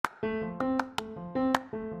Hey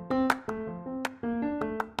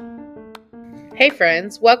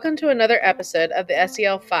friends, welcome to another episode of the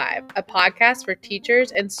SEL 5, a podcast for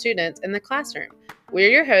teachers and students in the classroom.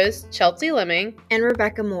 We're your hosts, Chelsea Lemming and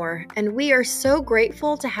Rebecca Moore, and we are so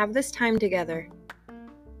grateful to have this time together.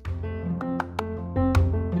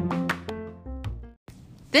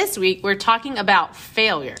 This week, we're talking about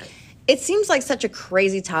failure. It seems like such a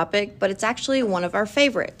crazy topic, but it's actually one of our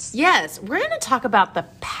favorites. Yes, we're going to talk about the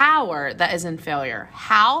power that is in failure,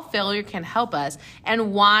 how failure can help us,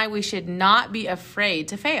 and why we should not be afraid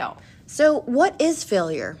to fail. So, what is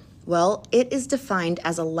failure? Well, it is defined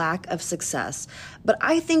as a lack of success, but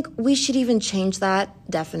I think we should even change that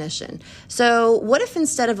definition. So, what if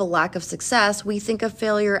instead of a lack of success, we think of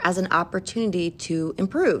failure as an opportunity to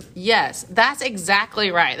improve? Yes, that's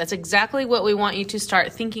exactly right. That's exactly what we want you to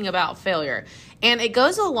start thinking about failure. And it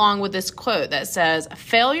goes along with this quote that says,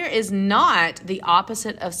 failure is not the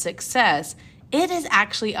opposite of success. It is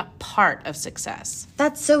actually a part of success.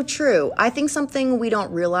 That's so true. I think something we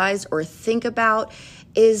don't realize or think about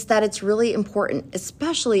is that it's really important,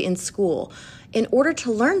 especially in school. In order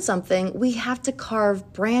to learn something, we have to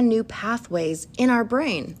carve brand new pathways in our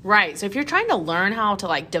brain. Right. So if you're trying to learn how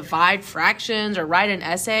to divide fractions or write an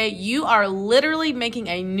essay, you are literally making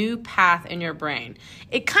a new path in your brain.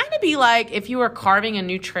 It kind of be like if you were carving a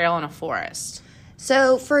new trail in a forest.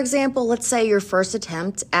 So, for example, let's say your first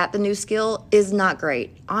attempt at the new skill is not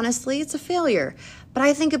great. Honestly, it's a failure. But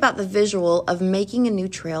I think about the visual of making a new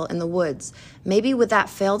trail in the woods. Maybe with that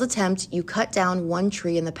failed attempt, you cut down one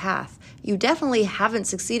tree in the path. You definitely haven't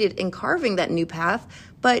succeeded in carving that new path,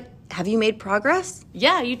 but have you made progress?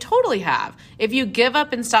 Yeah, you totally have. If you give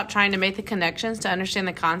up and stop trying to make the connections to understand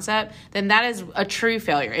the concept, then that is a true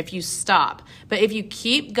failure if you stop. But if you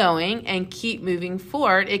keep going and keep moving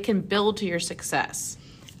forward, it can build to your success.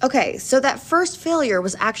 Okay, so that first failure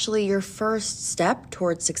was actually your first step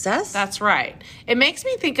towards success? That's right. It makes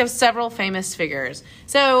me think of several famous figures.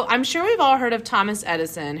 So I'm sure we've all heard of Thomas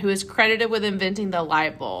Edison, who is credited with inventing the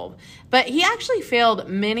light bulb. But he actually failed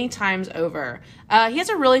many times over. He has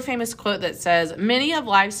a really famous quote that says, "Many of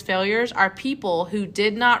life's failures are people who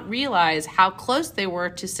did not realize how close they were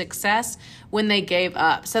to success when they gave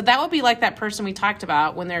up." So that would be like that person we talked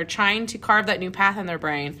about when they're trying to carve that new path in their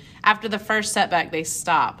brain. After the first setback, they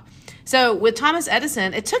stop. So with Thomas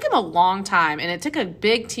Edison, it took him a long time, and it took a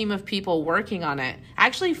big team of people working on it.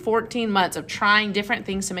 Actually, 14 months of trying different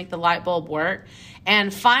things to make the light bulb work.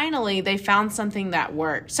 And finally, they found something that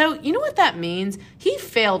worked. So you know what that means? He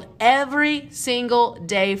failed every single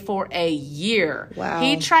day for a year. Wow.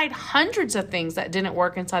 He tried hundreds of things that didn't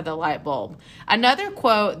work inside the light bulb. Another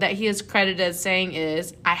quote that he is credited as saying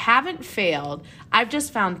is, "I haven't failed. I've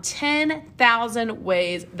just found 10,000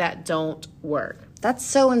 ways that don't work." That's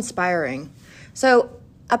so inspiring. So,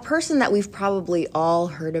 a person that we've probably all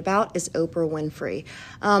heard about is Oprah Winfrey.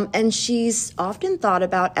 And she's often thought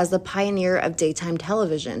about as the pioneer of daytime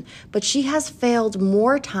television. But she has failed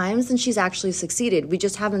more times than she's actually succeeded. We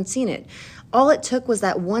just haven't seen it. All it took was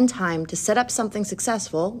that one time to set up something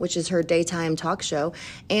successful, which is her daytime talk show,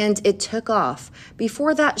 and it took off.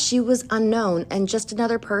 Before that, she was unknown and just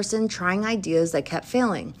another person trying ideas that kept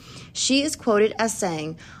failing. She is quoted as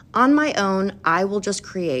saying, "On my own, I will just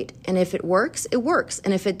create. And if it works, it works.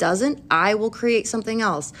 And if it doesn't, I will create something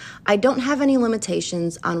else. I don't have any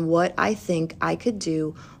limitations on what I think I could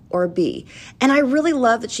do or be." And I really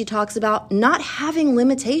love that she talks about not having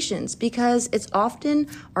limitations because it's often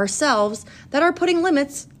ourselves that are putting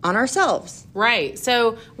limits on ourselves. Right.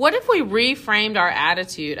 So what if we reframed our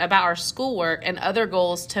attitude about our schoolwork and other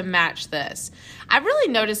goals to match this? I've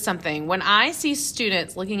really noticed something when I see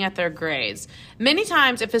students looking at their grades. Many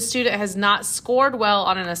times if a student has not scored well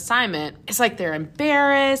on an assignment, it's like they're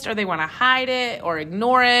embarrassed or they want to hide it or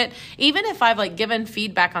ignore it. Even if I've given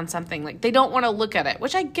feedback on something, they don't want to look at it,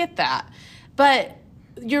 which I get that. But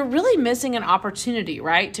you're really missing an opportunity,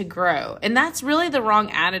 right, to grow. And that's really the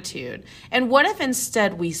wrong attitude. And what if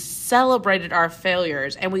instead we celebrated our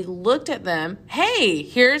failures and we looked at them, hey,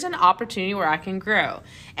 here's an opportunity where I can grow.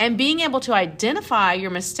 And being able to identify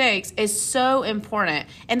your mistakes is so important.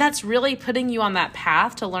 And that's really putting you on that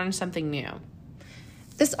path to learn something new.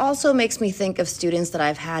 This also makes me think of students that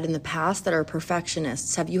I've had in the past that are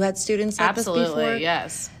perfectionists. Have you had students like this before? Absolutely,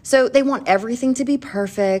 yes. So they want everything to be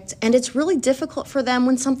perfect, and it's really difficult for them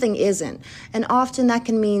when something isn't. And often that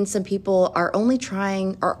can mean some people are only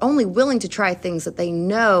willing to try things that they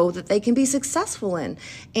know that they can be successful in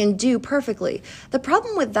and do perfectly. The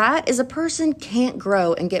problem with that is a person can't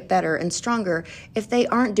grow and get better and stronger if they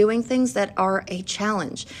aren't doing things that are a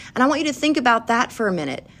challenge. And I want you to think about that for a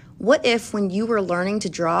minute. What if when you were learning to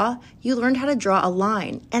draw, you learned how to draw a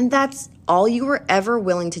line, and that's all you were ever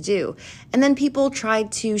willing to do? And then people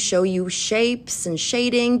tried to show you shapes and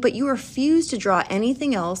shading, but you refused to draw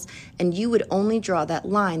anything else, and you would only draw that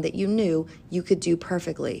line that you knew you could do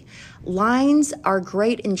perfectly. Lines are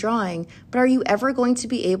great in drawing, but are you ever going to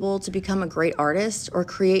be able to become a great artist or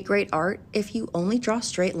create great art if you only draw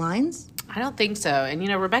straight lines? I don't think so. And,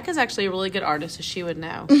 Rebecca's actually a really good artist, so she would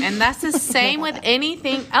know. And that's the same with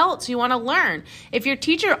anything else you want to learn. If your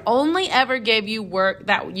teacher only ever gave you work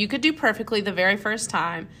that you could do perfectly the very first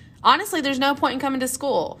time, honestly, there's no point in coming to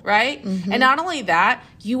school, right? Mm-hmm. And not only that,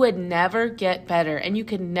 you would never get better, and you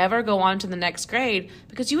could never go on to the next grade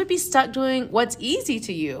because you would be stuck doing what's easy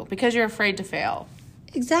to you because you're afraid to fail.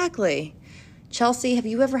 Exactly. Chelsea, have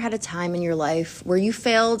you ever had a time in your life where you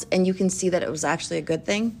failed and you can see that it was actually a good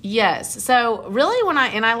thing? Yes. So really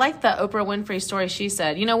I like the Oprah Winfrey story she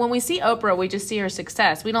said. When we see Oprah, we just see her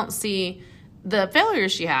success. We don't see the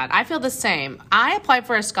failures she had. I feel the same. I applied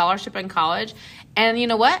for a scholarship in college, and you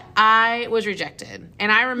know what? I was rejected. And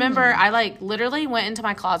I remember I literally went into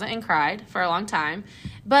my closet and cried for a long time.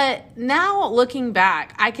 But now looking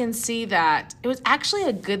back, I can see that it was actually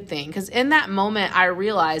a good thing, because in that moment, I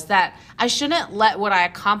realized that I shouldn't let what I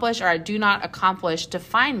accomplish or I do not accomplish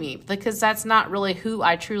define me, because that's not really who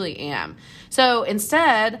I truly am. So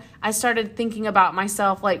instead, I started thinking about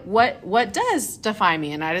myself, what does define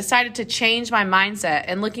me? And I decided to change my mindset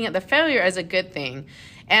and looking at the failure as a good thing.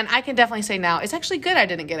 And I can definitely say now, it's actually good I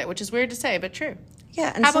didn't get it, which is weird to say, but true.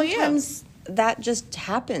 Yeah, and how about sometimes that just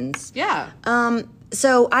happens. Yeah.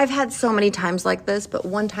 So I've had so many times like this, but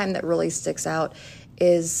one time that really sticks out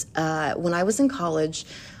is when I was in college,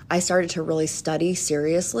 I started to really study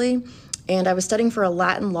seriously. And I was studying for a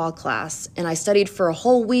Latin law class, and I studied for a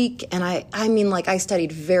whole week. And I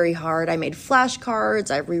studied very hard. I made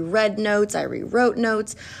flashcards, I reread notes, I rewrote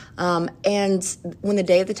notes. And when the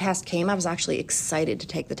day of the test came, I was actually excited to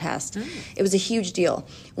take the test. It was a huge deal.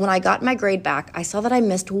 When I got my grade back, I saw that I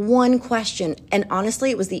missed one question. And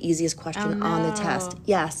honestly, it was the easiest question on the test.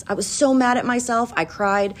 Yes, I was so mad at myself. I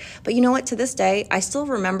cried. But you know what? To this day, I still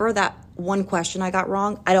remember that one question I got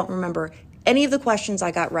wrong. I don't remember any of the questions I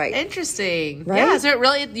got right. Interesting. Right? Yeah, so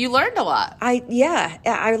you learned a lot. I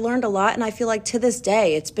learned a lot, and I feel like to this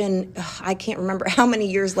day, it's been, I can't remember how many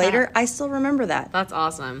years later, I still remember that. That's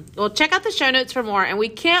awesome. Well, check out the show notes for more, and we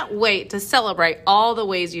can't wait to celebrate all the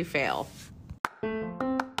ways you fail.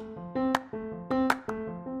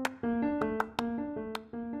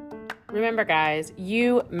 Remember, guys,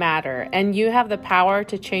 you matter, and you have the power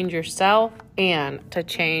to change yourself and to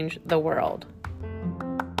change the world.